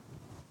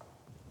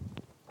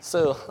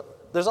So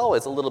there's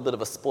always a little bit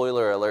of a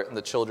spoiler alert in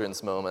the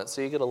children's moment,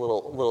 so you get a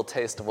little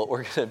taste of what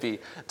we're going to be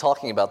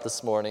talking about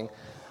this morning.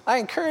 I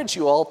encourage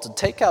you all to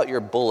take out your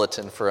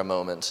bulletin for a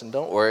moment, and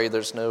don't worry,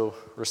 there's no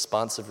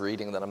responsive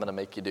reading that I'm going to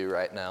make you do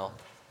right now.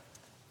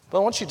 But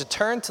I want you to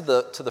turn to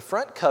the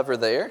front cover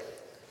there,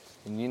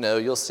 and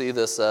you'll see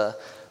this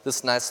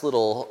nice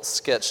little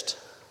sketched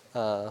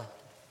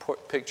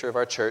picture of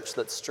our church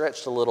that's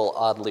stretched a little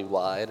oddly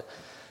wide.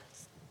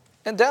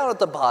 And down at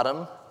the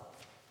bottom,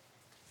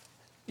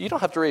 you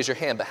don't have to raise your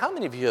hand, but how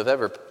many of you have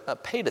ever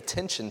paid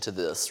attention to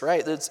this,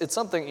 right? It's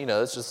something,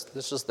 it's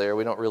just there.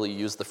 We don't really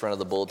use the front of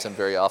the bulletin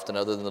very often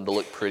other than to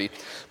look pretty.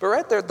 But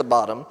right there at the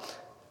bottom,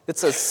 it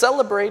says,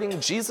 celebrating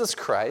Jesus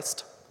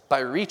Christ by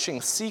reaching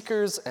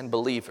seekers and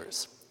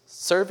believers,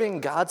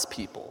 serving God's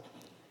people,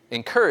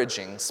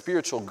 encouraging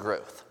spiritual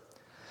growth.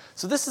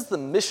 So this is the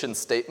mission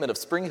statement of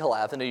Spring Hill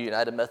Avenue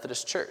United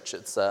Methodist Church.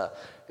 It's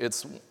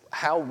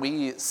how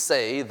we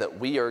say that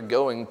we are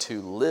going to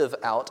live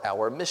out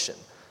our mission.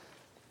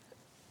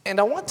 And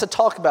I want to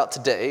talk about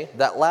today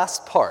that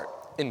last part,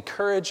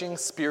 encouraging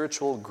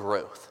spiritual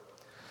growth.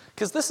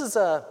 Because it's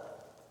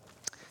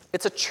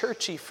a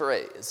churchy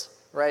phrase,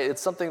 right?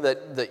 It's something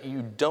that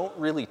you don't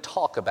really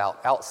talk about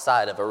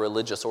outside of a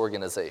religious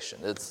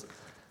organization.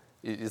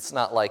 It's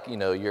not like,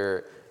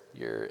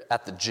 you're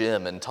at the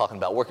gym and talking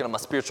about working on my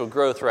spiritual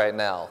growth right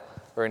now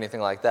or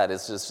anything like that.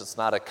 It's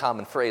not a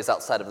common phrase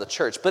outside of the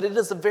church, but it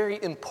is a very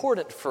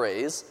important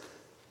phrase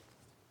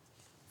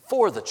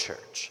for the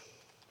church.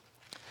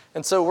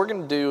 And so we're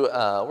going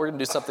to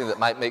do something that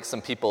might make some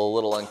people a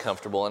little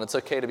uncomfortable, and it's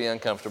okay to be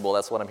uncomfortable.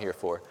 That's what I'm here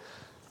for.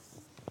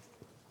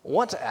 I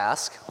want to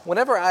ask,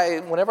 whenever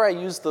I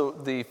use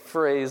the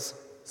phrase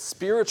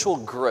spiritual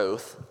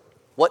growth,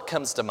 what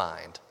comes to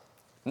mind?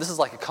 And this is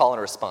like a call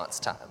and response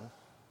time.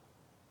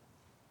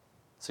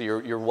 So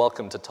you're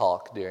welcome to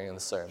talk during the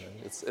sermon.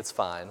 It's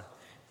fine.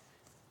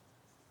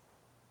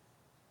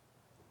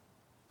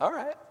 All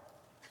right.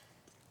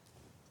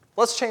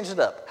 Let's change it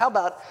up. How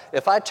about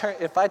if I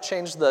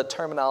change the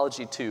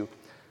terminology to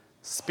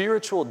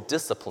spiritual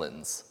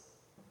disciplines,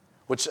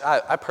 which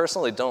I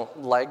personally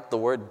don't like the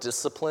word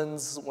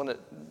disciplines when I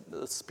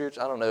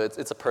don't know,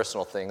 it's a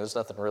personal thing. There's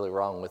nothing really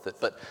wrong with it.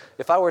 But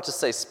if I were to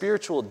say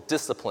spiritual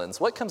disciplines,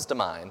 what comes to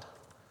mind?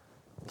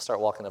 I'll start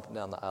walking up and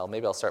down the aisle.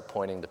 Maybe I'll start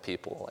pointing to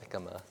people like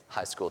I'm a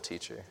high school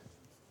teacher.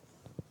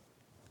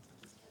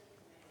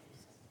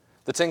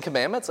 The Ten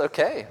Commandments?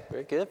 Okay,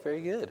 very good,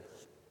 very good.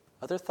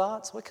 Other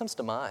thoughts? What comes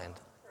to mind?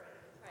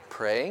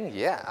 Praying?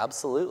 Yeah,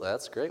 absolutely.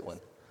 That's a great one.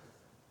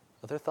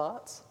 Other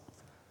thoughts?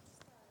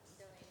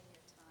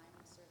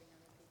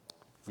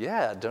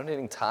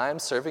 Donating time,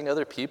 serving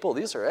other people.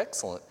 These are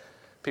excellent.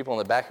 People in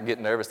the back are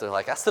getting nervous. They're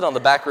like, I sit on the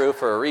back row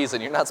for a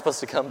reason. You're not supposed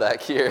to come back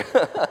here.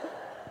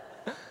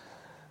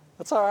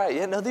 That's all right.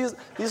 Yeah, no,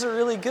 these are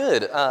really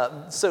good.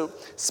 So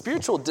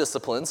spiritual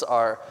disciplines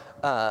are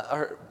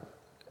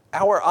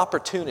our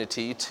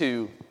opportunity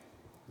to,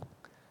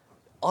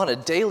 on a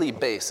daily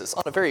basis,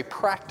 on a very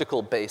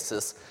practical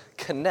basis,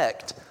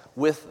 connect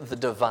with the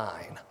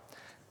divine.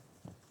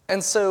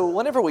 And so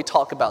whenever we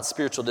talk about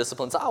spiritual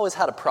disciplines, I always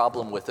had a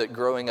problem with it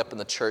growing up in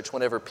the church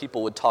whenever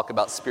people would talk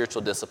about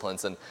spiritual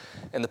disciplines. And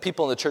the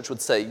people in the church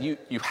would say,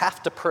 you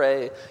have to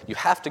pray, you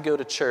have to go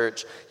to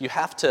church, you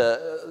have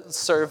to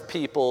serve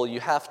people, you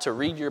have to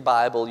read your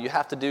Bible, you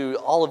have to do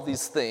all of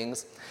these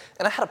things.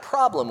 And I had a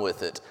problem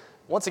with it.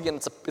 Once again,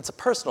 it's a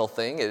personal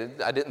thing.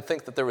 I didn't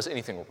think that there was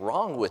anything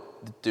wrong with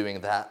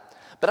doing that.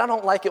 But I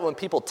don't like it when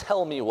people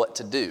tell me what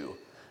to do,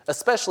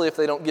 especially if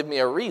they don't give me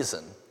a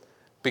reason.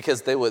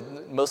 Because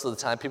most of the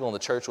time, people in the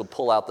church would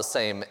pull out the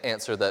same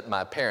answer that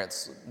my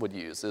parents would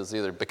use. It was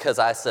either because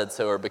I said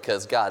so or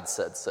because God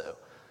said so.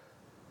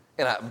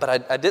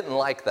 But I didn't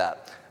like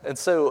that. And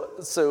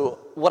so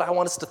what I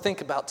want us to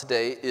think about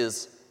today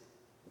is,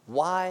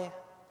 why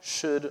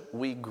should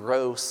we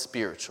grow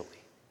spiritually?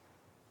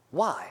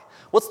 Why?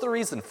 What's the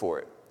reason for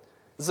it?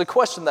 This is a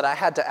question that I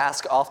had to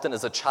ask often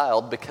as a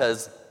child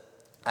because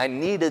I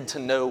needed to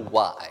know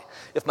why.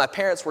 If my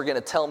parents were going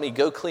to tell me,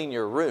 go clean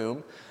your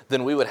room,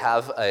 then we would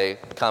have a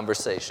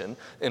conversation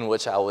in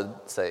which I would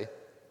say,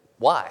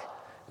 why?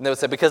 And they would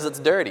say, because it's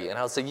dirty. And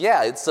I would say,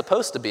 yeah, it's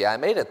supposed to be. I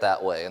made it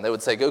that way. And they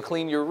would say, go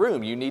clean your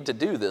room. You need to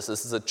do this.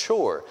 This is a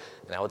chore.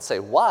 And I would say,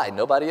 why?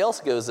 Nobody else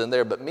goes in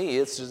there but me.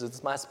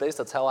 It's my space.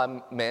 That's how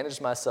I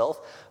managed myself.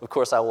 Of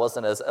course, I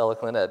wasn't as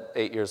eloquent at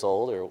 8 years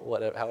old or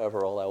whatever,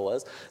 however old I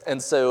was. And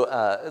so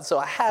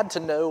I had to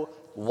know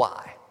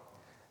why.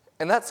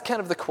 And that's kind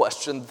of the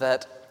question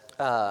that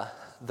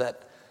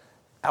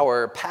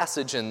our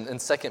passage in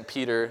 2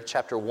 Peter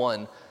chapter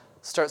 1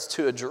 starts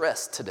to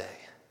address today.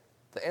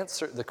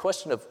 The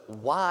question of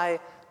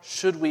why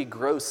should we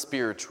grow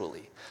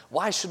spiritually?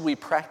 Why should we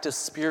practice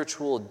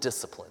spiritual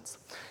disciplines?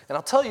 And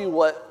I'll tell you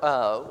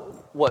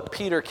what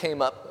Peter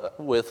came up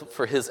with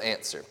for his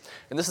answer.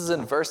 And this is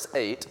in verse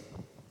 8.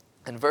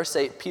 In verse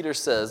 8, Peter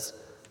says,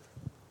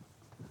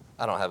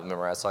 I don't have it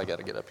memorized, so I got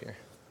to get up here.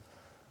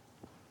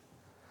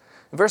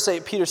 In verse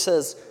 8, Peter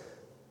says,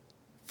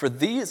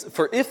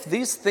 For if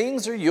these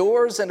things are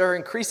yours and are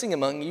increasing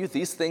among you,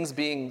 these things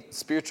being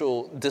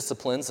spiritual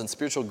disciplines and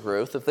spiritual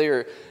growth, if they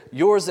are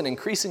yours and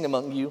increasing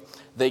among you,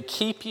 they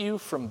keep you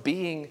from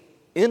being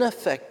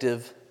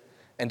ineffective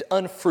and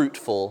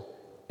unfruitful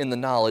in the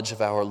knowledge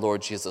of our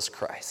Lord Jesus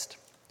Christ.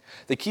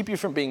 They keep you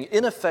from being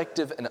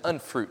ineffective and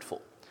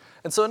unfruitful.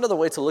 And so another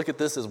way to look at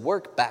this is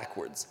work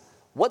backwards.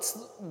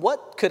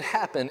 What could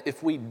happen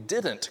if we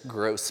didn't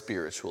grow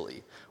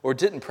spiritually or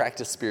didn't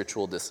practice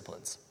spiritual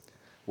disciplines?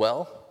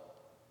 Well,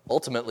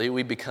 ultimately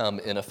we become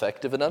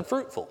ineffective and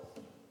unfruitful.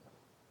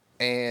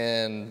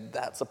 And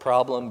that's a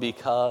problem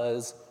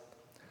because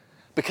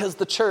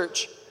the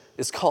church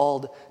is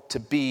called to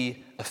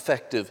be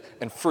effective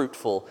and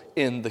fruitful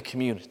in the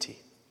community,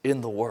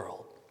 in the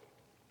world.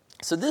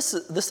 So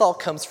this all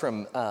comes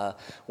from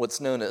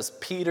what's known as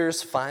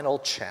Peter's final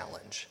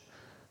challenge.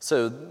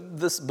 So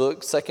this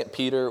book, 2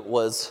 Peter,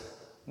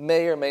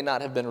 may or may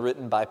not have been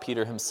written by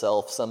Peter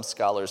himself. Some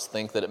scholars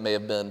think that it may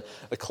have been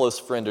a close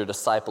friend or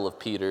disciple of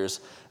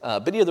Peter's.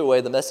 But either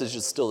way, the message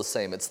is still the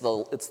same. It's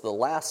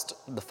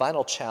the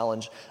final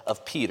challenge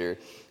of Peter.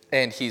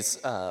 And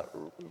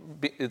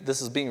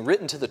this is being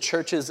written to the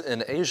churches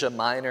in Asia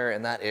Minor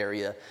and that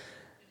area.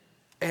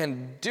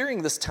 And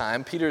during this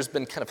time, Peter's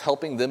been kind of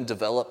helping them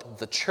develop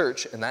the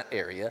church in that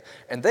area.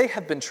 And they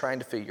have been trying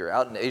to figure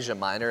out in Asia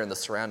Minor and the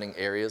surrounding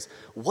areas,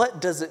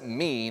 what does it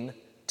mean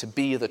to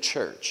be the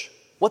church?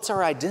 What's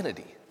our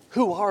identity?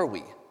 Who are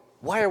we?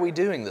 Why are we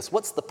doing this?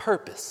 What's the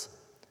purpose?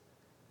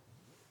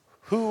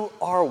 Who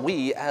are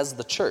we as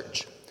the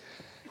church?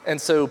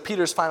 And so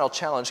Peter's final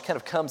challenge kind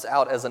of comes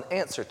out as an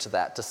answer to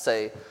that, to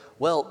say,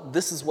 well,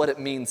 this is what it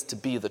means to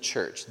be the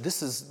church.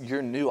 This is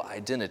your new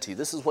identity.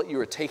 This is what you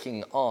are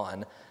taking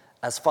on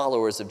as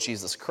followers of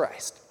Jesus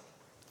Christ.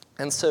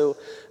 And so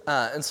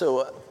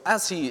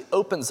as he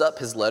opens up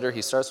his letter,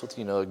 he starts with,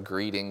 a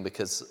greeting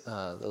because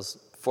those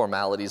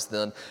formalities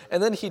then.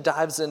 And then he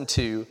dives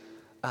into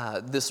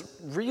this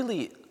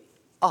really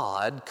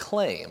odd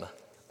claim.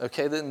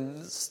 Okay,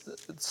 then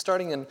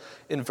starting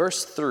in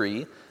verse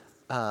 3,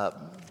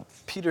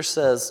 Peter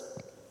says,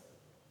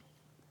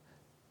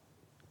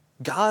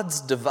 God's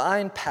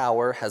divine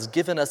power has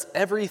given us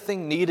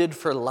everything needed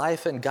for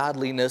life and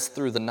godliness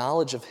through the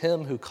knowledge of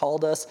him who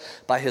called us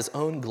by his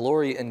own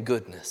glory and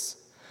goodness.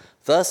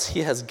 Thus he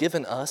has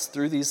given us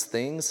through these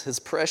things his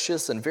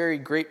precious and very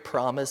great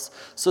promise,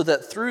 so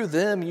that through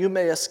them you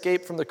may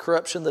escape from the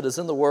corruption that is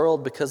in the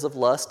world because of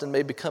lust and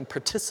may become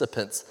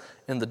participants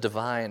in the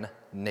divine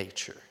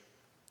nature.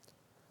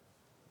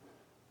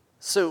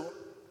 So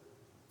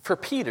for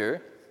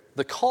Peter,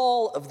 the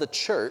call of the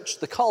church,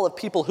 the call of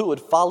people who would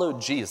follow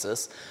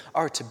Jesus,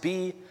 are to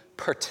be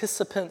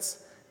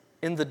participants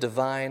in the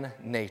divine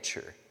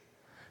nature.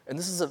 And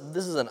this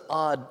is an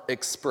odd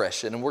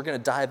expression, and we're going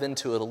to dive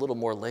into it a little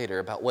more later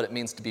about what it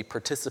means to be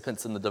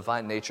participants in the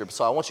divine nature.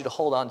 So I want you to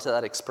hold on to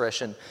that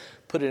expression,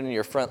 put it in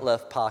your front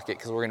left pocket,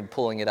 because we're going to be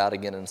pulling it out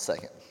again in a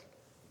second.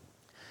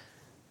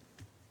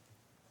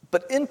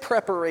 But in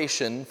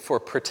preparation for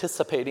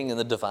participating in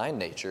the divine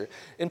nature,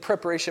 in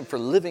preparation for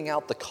living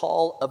out the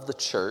call of the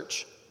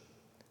church,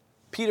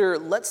 Peter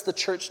lets the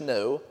church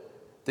know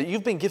that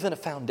you've been given a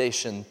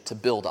foundation to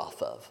build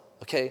off of,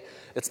 okay?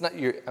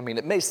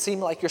 It may seem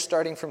like you're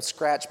starting from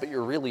scratch, but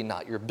you're really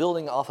not. You're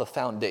building off a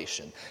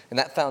foundation. And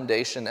that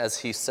foundation, as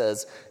he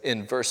says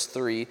in verse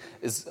 3,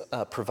 is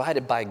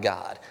provided by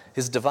God.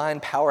 His divine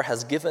power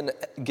has given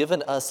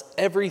us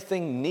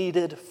everything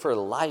needed for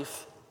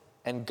life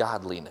and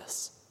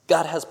godliness.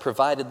 God has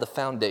provided the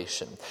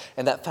foundation,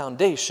 and that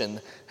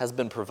foundation has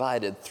been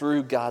provided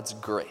through God's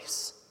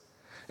grace.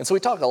 And so we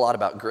talk a lot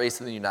about grace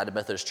in the United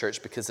Methodist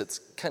Church because it's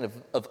kind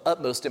of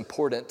utmost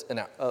importance in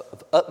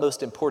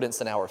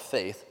our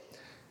faith.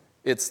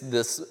 It's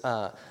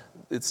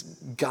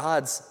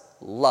God's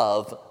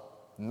love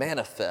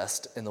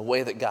manifest in the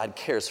way that God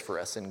cares for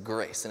us in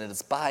grace, and it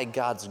is by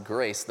God's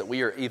grace that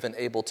we are even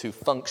able to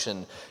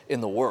function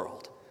in the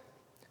world.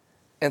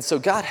 And so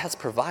God has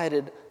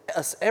provided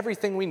us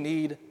everything we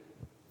need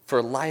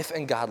for life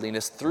and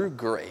godliness through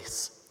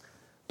grace.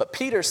 But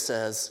Peter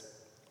says,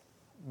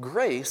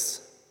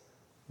 grace,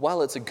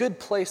 while it's a good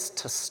place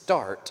to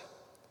start,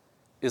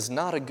 is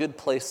not a good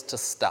place to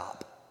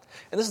stop.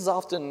 And this is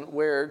often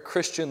where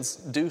Christians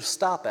do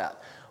stop at.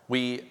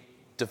 We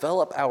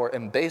develop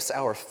and base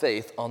our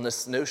faith on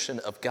this notion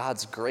of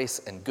God's grace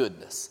and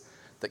goodness.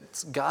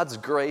 That God's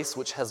grace,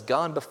 which has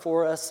gone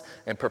before us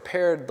and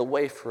prepared the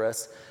way for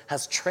us,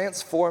 has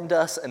transformed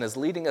us and is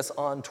leading us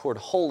on toward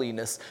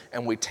holiness.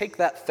 And we take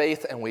that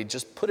faith and we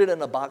just put it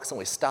in a box and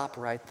we stop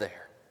right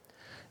there.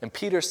 And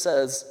Peter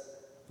says,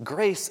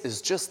 grace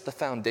is just the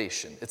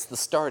foundation. It's the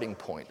starting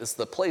point. It's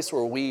the place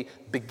where we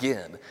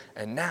begin.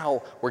 And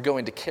now we're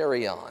going to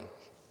carry on.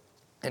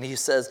 And he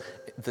says,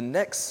 the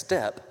next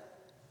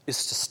step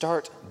is to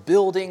start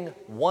building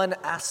one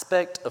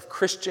aspect of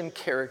Christian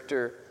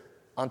character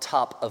on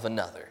top of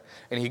another.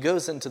 And he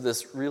goes into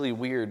this really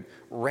weird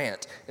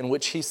rant in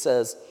which he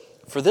says,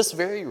 for this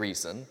very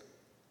reason,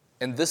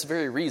 and this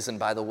very reason,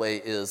 by the way,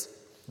 is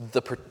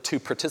to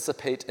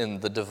participate in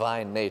the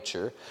divine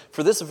nature.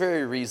 For this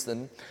very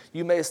reason,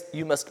 you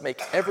must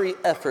make every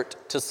effort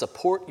to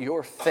support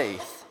your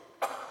faith.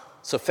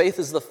 So faith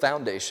is the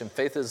foundation.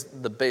 Faith is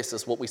the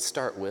basis, what we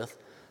start with.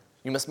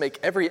 You must make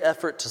every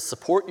effort to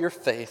support your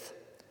faith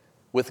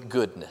with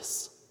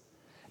goodness.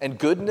 And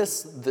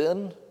goodness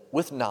then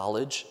with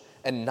knowledge,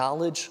 and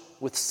knowledge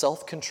with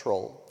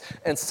self-control,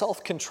 and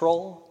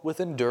self-control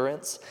with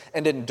endurance,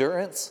 and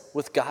endurance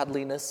with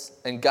godliness,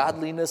 and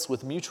godliness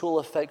with mutual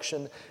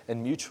affection,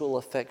 and mutual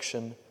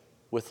affection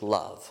with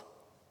love.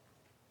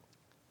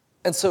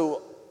 And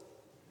so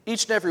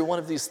each and every one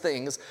of these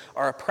things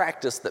are a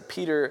practice that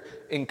Peter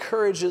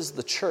encourages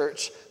the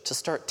church to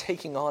start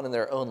taking on in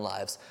their own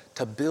lives,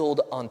 to build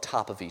on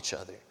top of each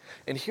other.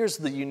 And here's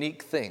the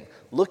unique thing.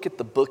 Look at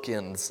the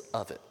bookends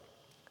of it.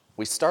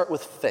 We start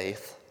with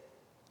faith.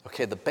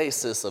 Okay, the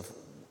basis of,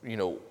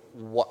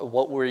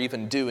 what we're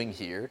even doing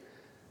here,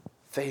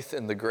 faith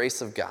in the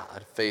grace of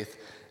God, faith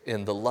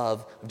in the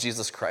love of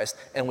Jesus Christ,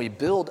 and we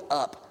build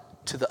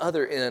up to the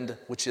other end,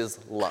 which is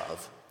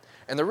love.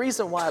 And the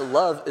reason why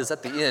love is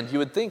at the end, you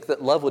would think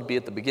that love would be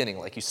at the beginning,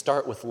 like you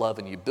start with love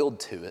and you build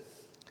to it.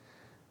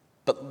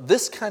 But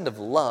this kind of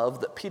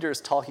love that Peter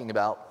is talking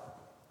about,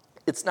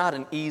 it's not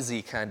an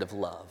easy kind of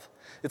love.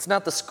 It's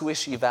not the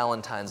squishy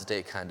Valentine's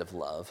Day kind of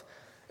love.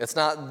 It's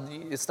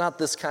not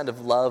this kind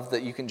of love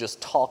that you can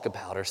just talk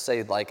about or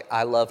say like,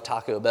 I love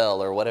Taco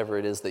Bell or whatever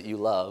it is that you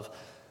love.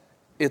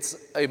 It's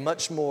a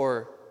much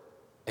more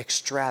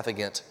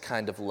extravagant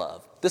kind of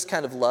love. This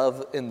kind of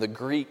love in the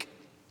Greek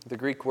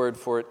word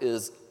for it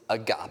is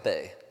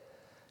agape.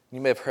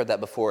 You may have heard that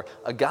before.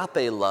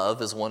 Agape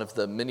love is one of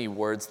the many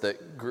words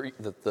that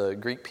the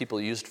Greek people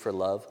used for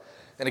love.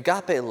 And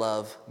agape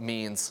love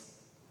means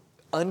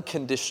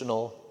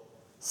unconditional,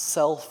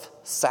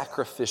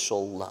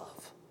 self-sacrificial love.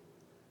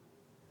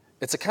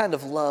 It's a kind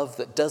of love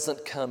that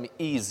doesn't come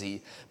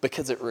easy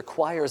because it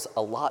requires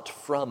a lot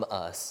from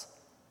us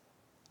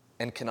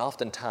and can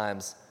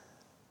oftentimes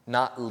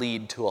not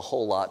lead to a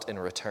whole lot in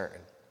return.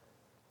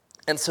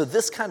 And so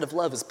this kind of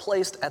love is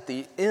placed at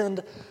the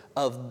end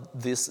of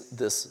this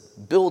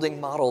building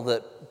model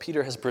that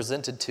Peter has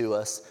presented to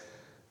us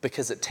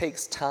because it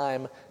takes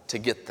time to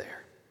get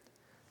there.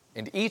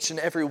 And each and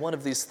every one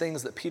of these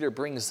things that Peter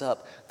brings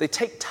up, they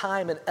take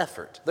time and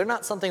effort. They're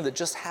not something that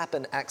just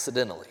happen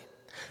accidentally.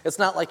 It's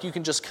not like you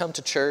can just come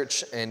to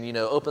church and,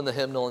 open the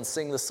hymnal and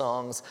sing the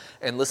songs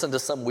and listen to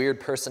some weird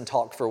person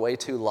talk for way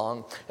too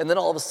long. And then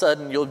all of a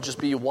sudden you'll just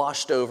be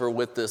washed over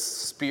with this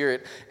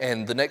spirit.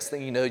 And the next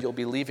thing you know, you'll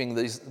be leaving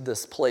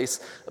this place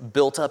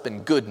built up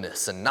in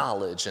goodness and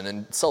knowledge and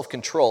in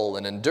self-control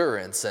and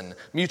endurance and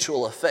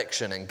mutual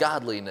affection and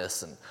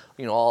godliness and,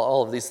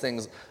 all of these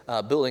things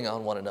building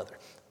on one another.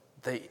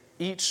 They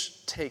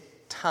each take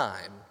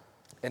time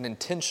and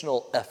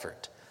intentional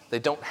effort. They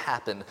don't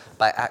happen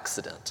by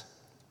accident.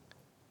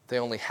 They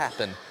only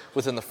happen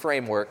within the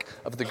framework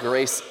of the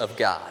grace of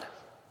God.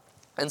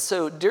 And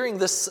so during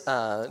these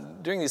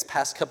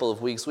past couple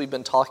of weeks, we've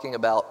been talking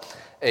about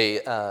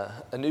a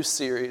new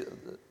series.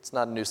 It's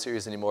not a new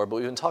series anymore, but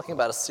we've been talking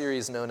about a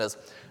series known as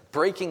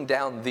Breaking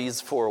Down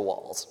These Four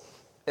Walls.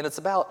 And it's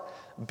about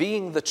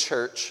being the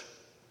church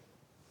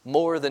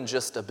more than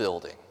just a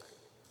building.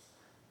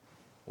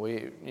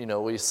 We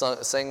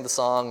sang the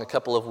song a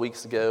couple of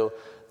weeks ago.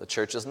 The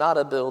church is not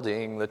a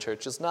building. The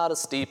church is not a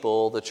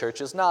steeple. The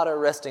church is not a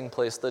resting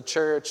place. The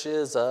church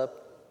is a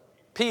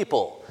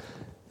people.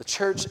 The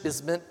church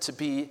is meant to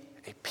be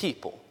a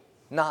people,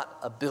 not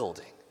a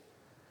building.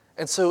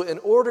 And so in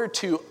order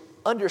to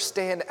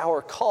understand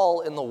our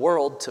call in the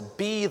world to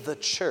be the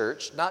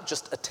church, not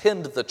just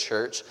attend the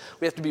church,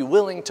 we have to be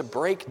willing to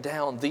break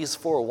down these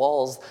four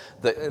walls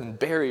and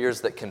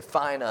barriers that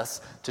confine us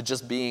to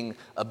just being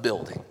a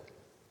building.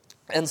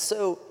 And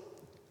so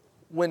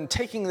when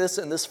taking this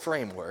in this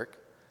framework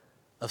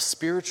of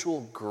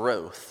spiritual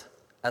growth,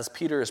 as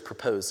Peter is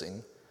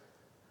proposing,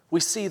 we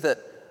see that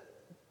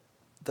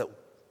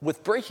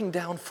with breaking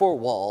down four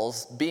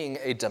walls being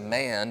a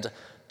demand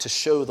to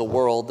show the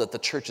world that the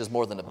church is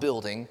more than a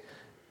building,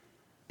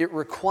 it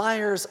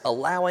requires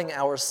allowing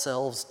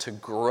ourselves to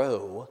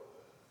grow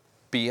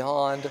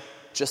beyond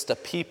just a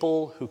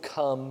people who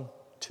come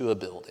to a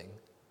building.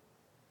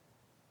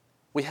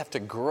 We have to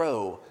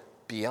grow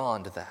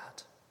beyond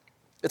that.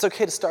 It's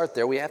okay to start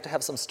there. We have to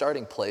have some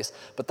starting place,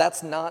 but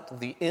that's not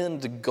the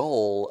end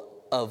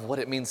goal of what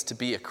it means to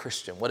be a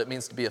Christian, what it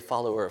means to be a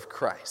follower of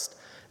Christ.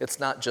 It's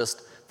not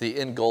just the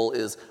end goal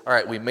is, all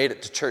right, we made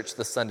it to church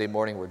this Sunday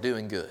morning, we're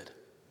doing good.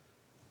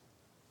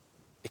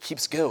 It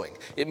keeps going.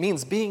 It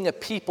means being a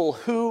people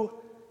who,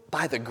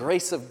 by the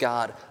grace of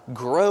God,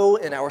 grow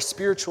in our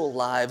spiritual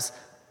lives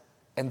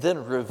and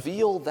then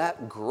reveal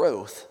that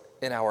growth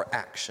in our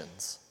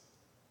actions.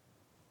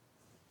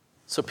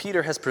 So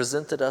Peter has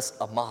presented us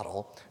a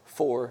model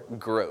for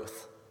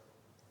growth.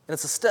 And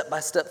it's a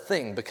step-by-step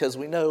thing because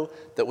we know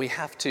that we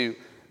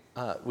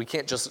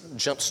can't just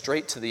jump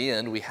straight to the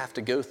end. We have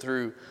to go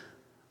through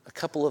a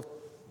couple of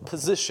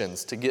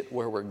positions to get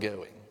where we're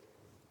going.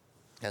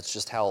 That's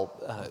just how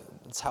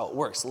it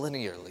works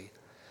linearly.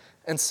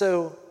 And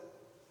so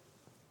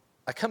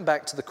I come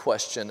back to the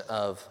question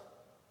of,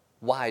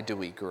 why do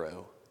we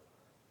grow?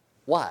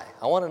 Why?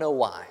 I want to know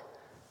why.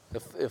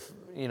 If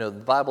the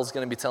Bible's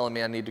going to be telling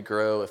me I need to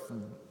grow, if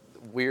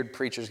weird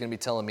preacher's going to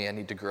be telling me I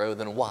need to grow,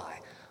 then why?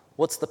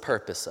 What's the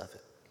purpose of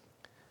it?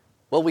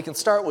 Well, we can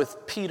start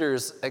with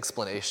Peter's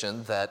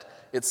explanation that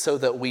it's so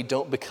that we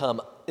don't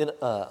become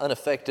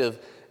ineffective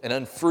and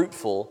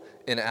unfruitful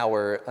in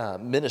our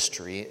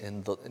ministry,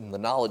 in the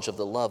knowledge of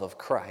the love of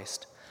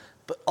Christ.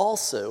 But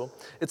also,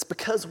 it's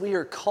because we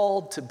are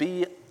called to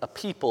be a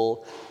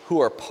people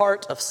who are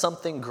part of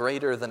something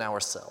greater than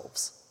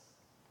ourselves.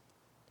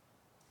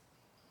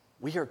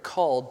 We are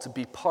called to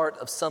be part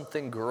of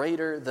something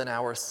greater than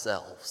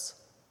ourselves,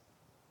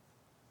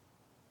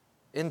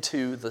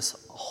 into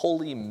this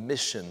holy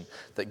mission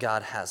that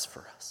God has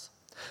for us.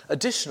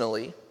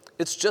 Additionally,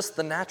 it's just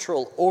the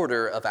natural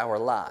order of our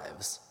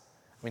lives.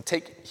 I mean,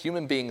 take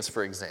human beings,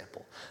 for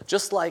example.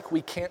 Just like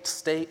we can't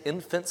stay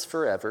infants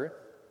forever,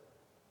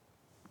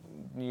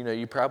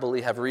 you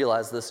probably have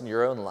realized this in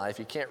your own life.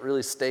 You can't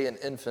really stay an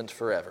infant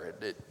forever.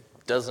 It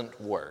doesn't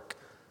work.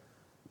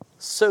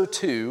 So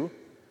too,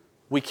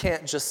 we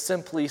can't just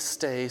simply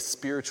stay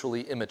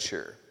spiritually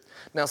immature.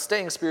 Now,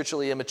 staying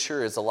spiritually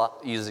immature is a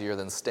lot easier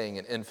than staying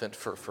an infant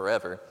for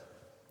forever,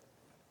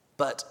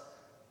 but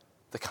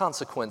the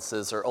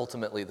consequences are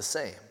ultimately the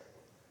same.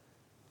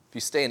 If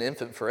you stay an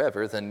infant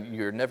forever, then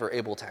you're never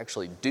able to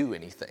actually do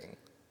anything.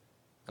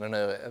 I don't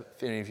know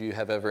if any of you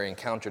have ever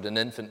encountered an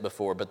infant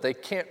before, but they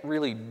can't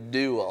really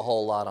do a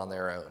whole lot on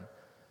their own.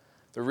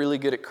 They're really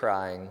good at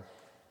crying.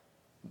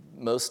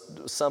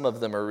 Some of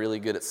them are really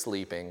good at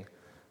sleeping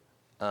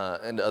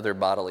and other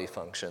bodily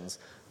functions.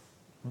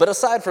 But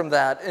aside from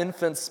that,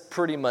 infants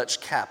pretty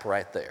much cap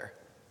right there.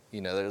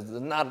 There's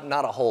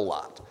not a whole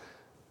lot.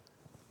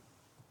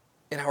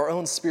 In our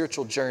own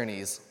spiritual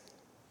journeys,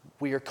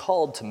 we are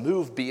called to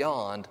move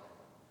beyond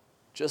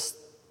just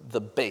the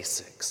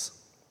basics.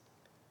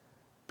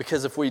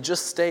 Because if we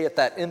just stay at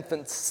that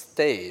infant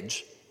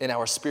stage in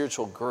our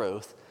spiritual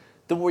growth,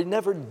 then we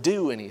never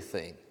do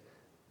anything.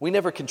 We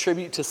never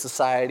contribute to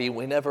society.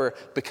 We never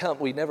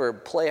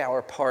play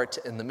our part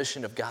in the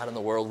mission of God in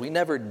the world. We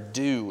never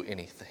do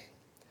anything.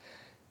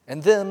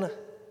 And then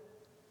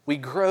we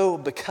grow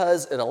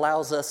because it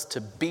allows us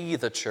to be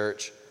the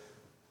church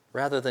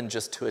rather than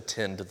just to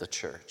attend the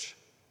church.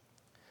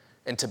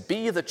 And to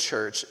be the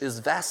church is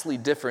vastly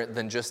different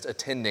than just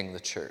attending the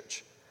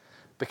church,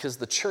 because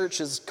the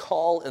church's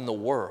call in the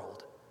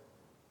world,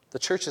 the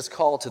church's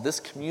call to this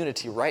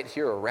community right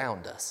here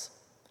around us,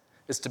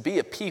 is to be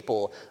a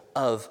people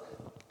of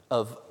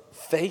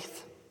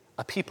faith,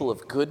 a people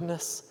of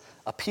goodness,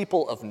 a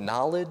people of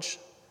knowledge,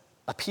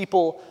 a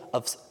people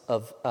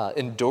of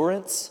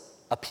endurance,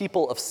 a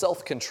people of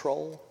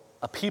self-control,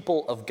 a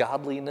people of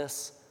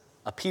godliness,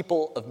 a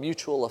people of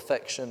mutual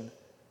affection,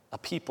 a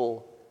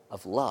people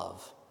of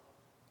love.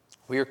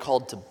 We are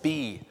called to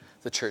be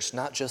the church,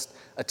 not just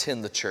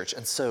attend the church.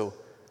 And so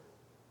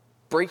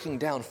breaking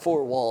down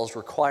four walls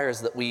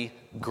requires that we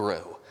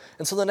grow.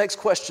 And so the next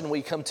question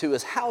we come to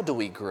is, how do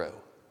we grow?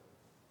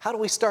 How do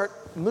we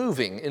start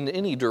moving in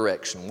any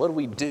direction? What do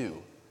we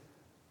do?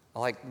 I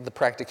like the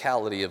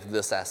practicality of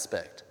this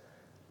aspect.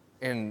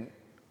 And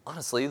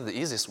honestly, the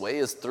easiest way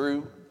is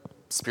through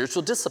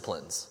spiritual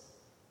disciplines.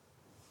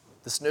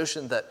 This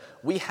notion that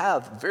we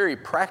have very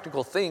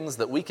practical things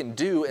that we can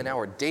do in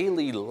our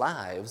daily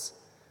lives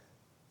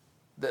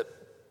that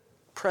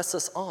press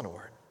us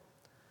onward.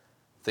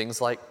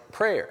 Things like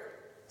prayer,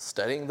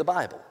 studying the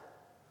Bible,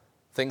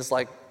 things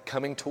like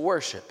coming to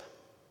worship,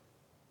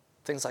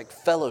 things like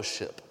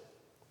fellowship,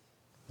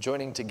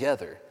 joining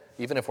together.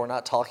 Even if we're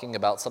not talking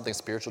about something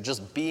spiritual,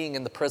 just being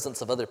in the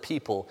presence of other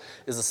people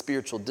is a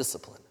spiritual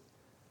discipline.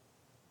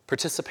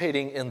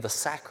 Participating in the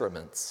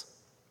sacraments.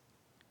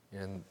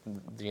 In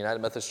the United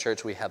Methodist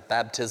Church, we have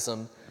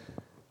baptism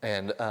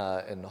and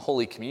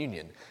Holy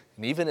Communion.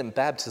 And even in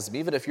baptism,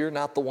 even if you're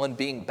not the one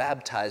being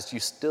baptized, you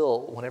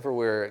still, whenever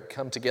we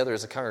come together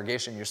as a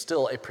congregation, you're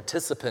still a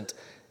participant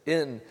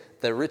in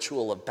the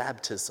ritual of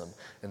baptism.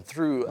 And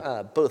through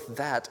both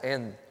that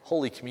and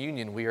Holy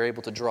Communion, we are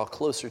able to draw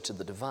closer to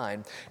the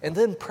divine. And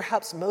then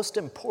perhaps most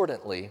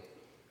importantly,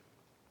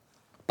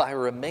 by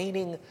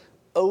remaining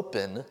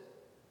open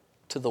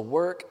to the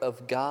work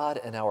of God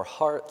in our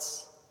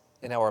hearts,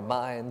 in our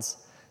minds,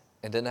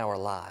 and in our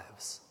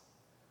lives.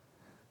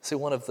 See,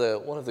 one of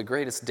the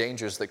greatest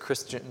dangers that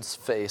Christians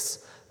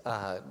face,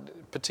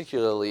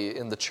 particularly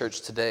in the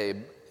church today,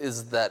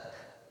 is that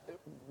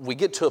we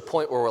get to a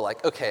point where we're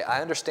like, okay,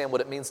 I understand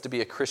what it means to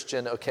be a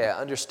Christian. Okay, I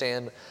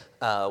understand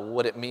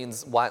what it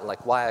means, why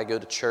I go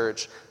to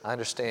church. I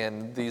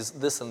understand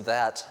this and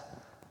that.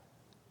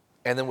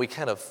 And then we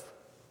kind of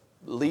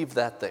leave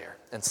that there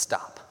and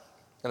stop.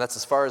 And that's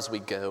as far as we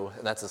go,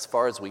 and that's as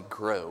far as we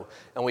grow.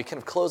 And we kind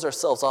of close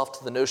ourselves off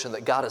to the notion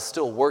that God is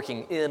still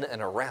working in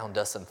and around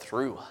us and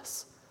through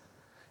us.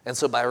 And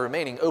so by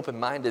remaining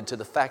open-minded to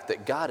the fact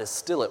that God is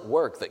still at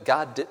work, that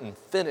God didn't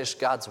finish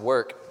God's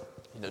work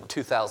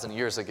 2,000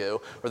 years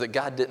ago, or that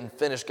God didn't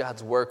finish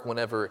God's work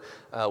whenever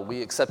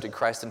we accepted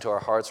Christ into our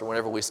hearts, or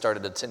whenever we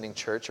started attending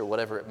church, or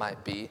whatever it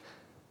might be.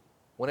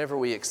 Whenever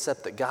we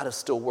accept that God is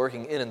still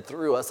working in and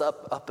through us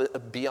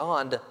up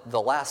beyond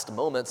the last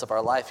moments of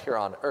our life here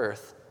on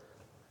earth,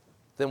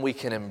 then we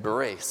can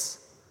embrace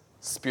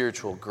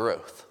spiritual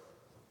growth.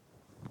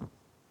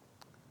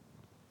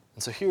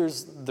 And so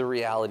here's the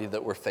reality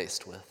that we're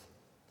faced with.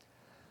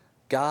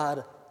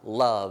 God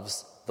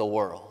loves the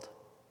world.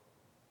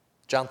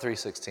 John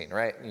 3:16,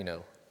 right?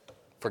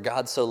 For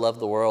God so loved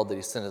the world that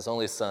he sent his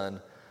only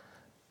son,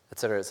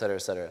 etc., etc.,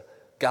 etc.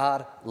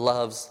 God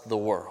loves the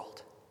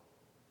world.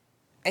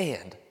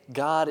 And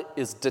God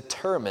is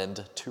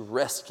determined to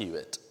rescue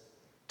it,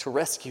 to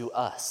rescue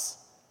us,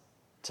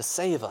 to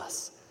save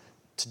us,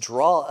 to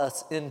draw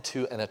us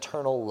into an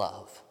eternal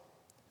love.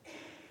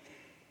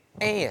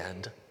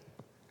 And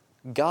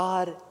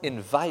God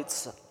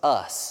invites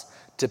us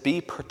to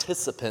be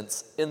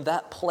participants in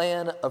that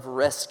plan of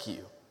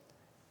rescue,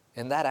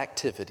 in that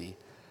activity,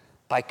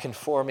 by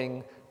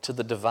conforming to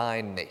the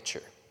divine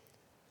nature.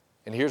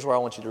 And here's where I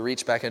want you to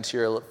reach back into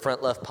your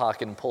front left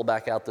pocket and pull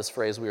back out this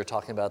phrase we were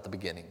talking about at the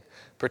beginning,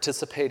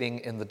 participating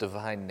in the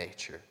divine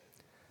nature.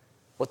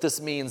 What this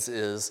means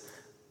is,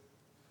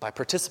 by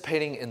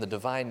participating in the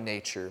divine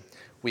nature,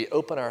 we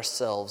open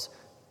ourselves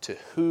to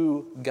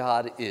who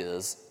God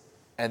is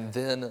and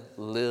then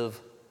live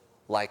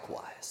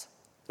likewise.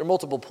 There are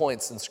multiple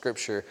points in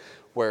Scripture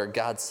where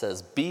God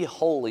says, be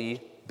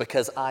holy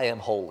because I am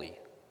holy.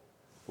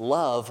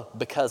 Love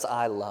because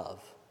I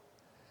love.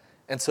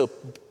 And so,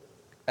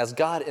 as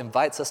God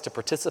invites us to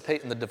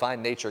participate in the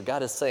divine nature,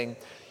 God is saying,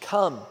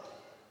 come,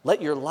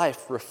 let your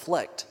life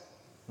reflect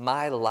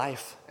my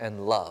life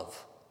and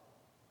love.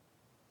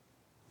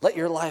 Let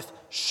your life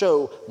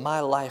show my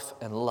life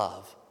and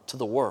love to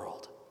the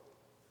world.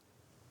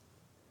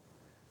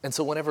 And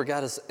so whenever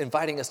God is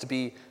inviting us to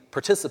be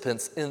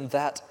participants in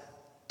that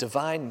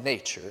divine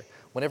nature,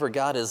 whenever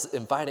God is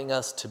inviting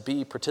us to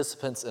be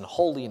participants in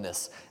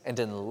holiness and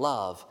in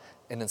love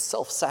and in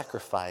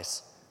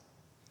self-sacrifice,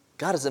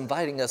 God is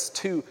inviting us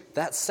to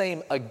that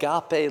same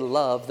agape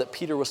love that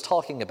Peter was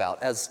talking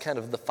about as kind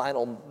of the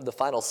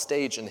final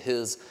stage in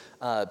his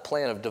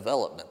plan of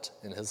development,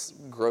 in his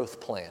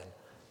growth plan,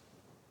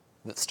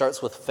 that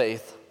starts with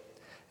faith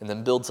and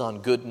then builds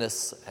on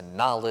goodness and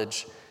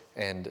knowledge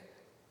and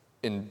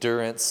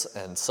endurance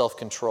and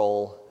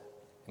self-control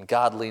and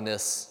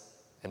godliness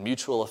and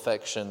mutual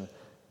affection,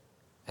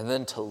 and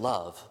then to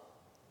love.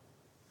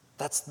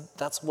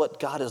 That's what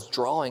God is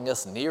drawing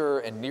us nearer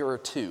and nearer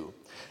to.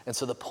 And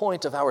so the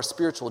point of our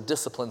spiritual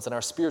disciplines and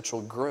our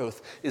spiritual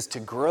growth is to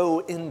grow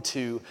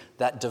into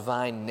that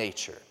divine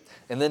nature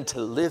and then to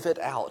live it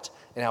out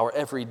in our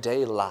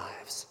everyday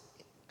lives.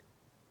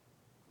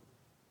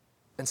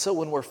 And so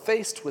when we're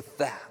faced with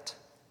that,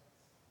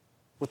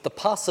 with the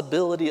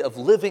possibility of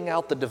living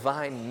out the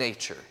divine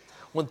nature,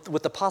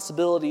 with the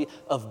possibility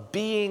of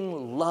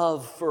being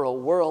love for a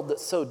world that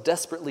so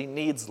desperately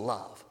needs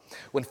love,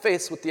 when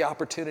faced with the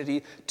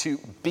opportunity to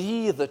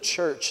be the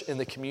church in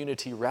the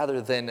community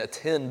rather than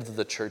attend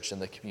the church in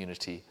the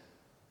community,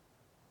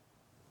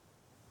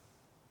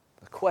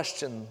 the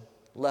question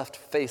left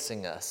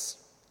facing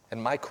us,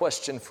 and my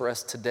question for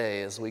us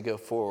today as we go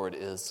forward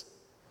is,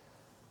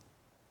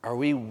 are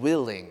we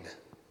willing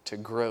to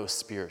grow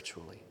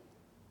spiritually?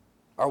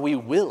 Are we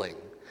willing?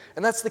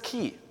 And that's the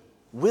key,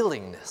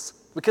 willingness.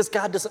 Because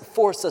God doesn't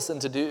force us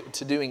into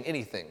doing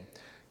anything.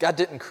 God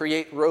didn't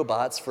create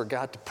robots for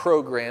God to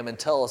program and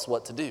tell us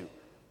what to do.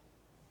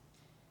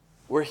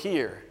 We're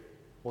here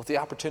with the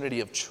opportunity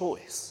of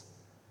choice.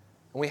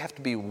 And we have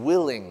to be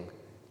willing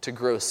to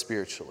grow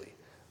spiritually,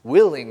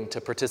 willing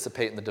to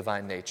participate in the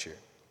divine nature.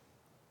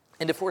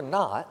 And if we're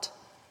not,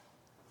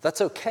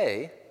 that's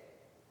okay.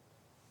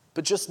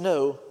 But just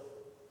know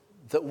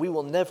that we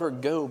will never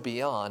go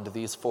beyond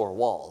these four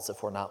walls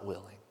if we're not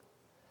willing.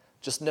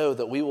 Just know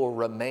that we will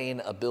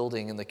remain a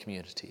building in the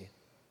community.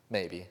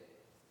 Maybe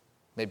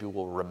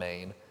we'll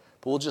remain,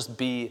 but we'll just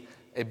be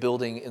a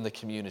building in the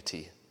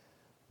community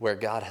where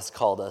God has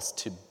called us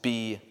to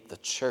be the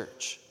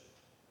church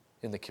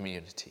in the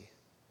community.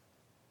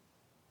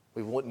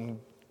 We wouldn't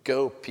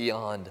go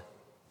beyond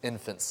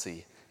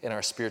infancy in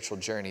our spiritual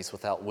journeys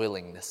without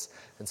willingness.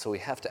 And so we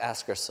have to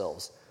ask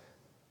ourselves,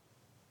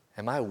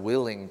 am I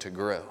willing to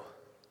grow?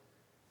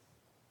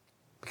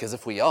 Because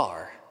if we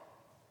are,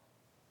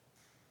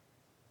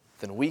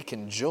 then we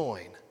can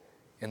join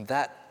in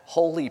that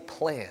holy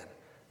plan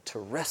to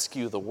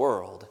rescue the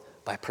world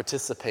by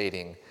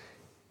participating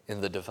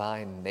in the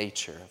divine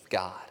nature of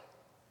God,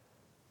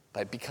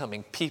 by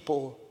becoming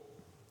people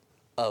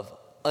of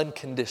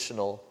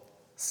unconditional,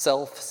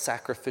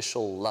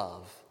 self-sacrificial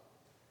love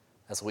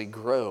as we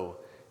grow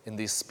in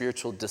these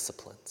spiritual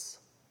disciplines.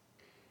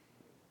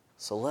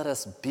 So let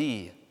us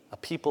be a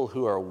people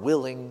who are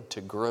willing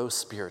to grow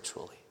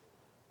spiritually.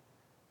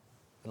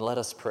 And let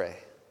us pray.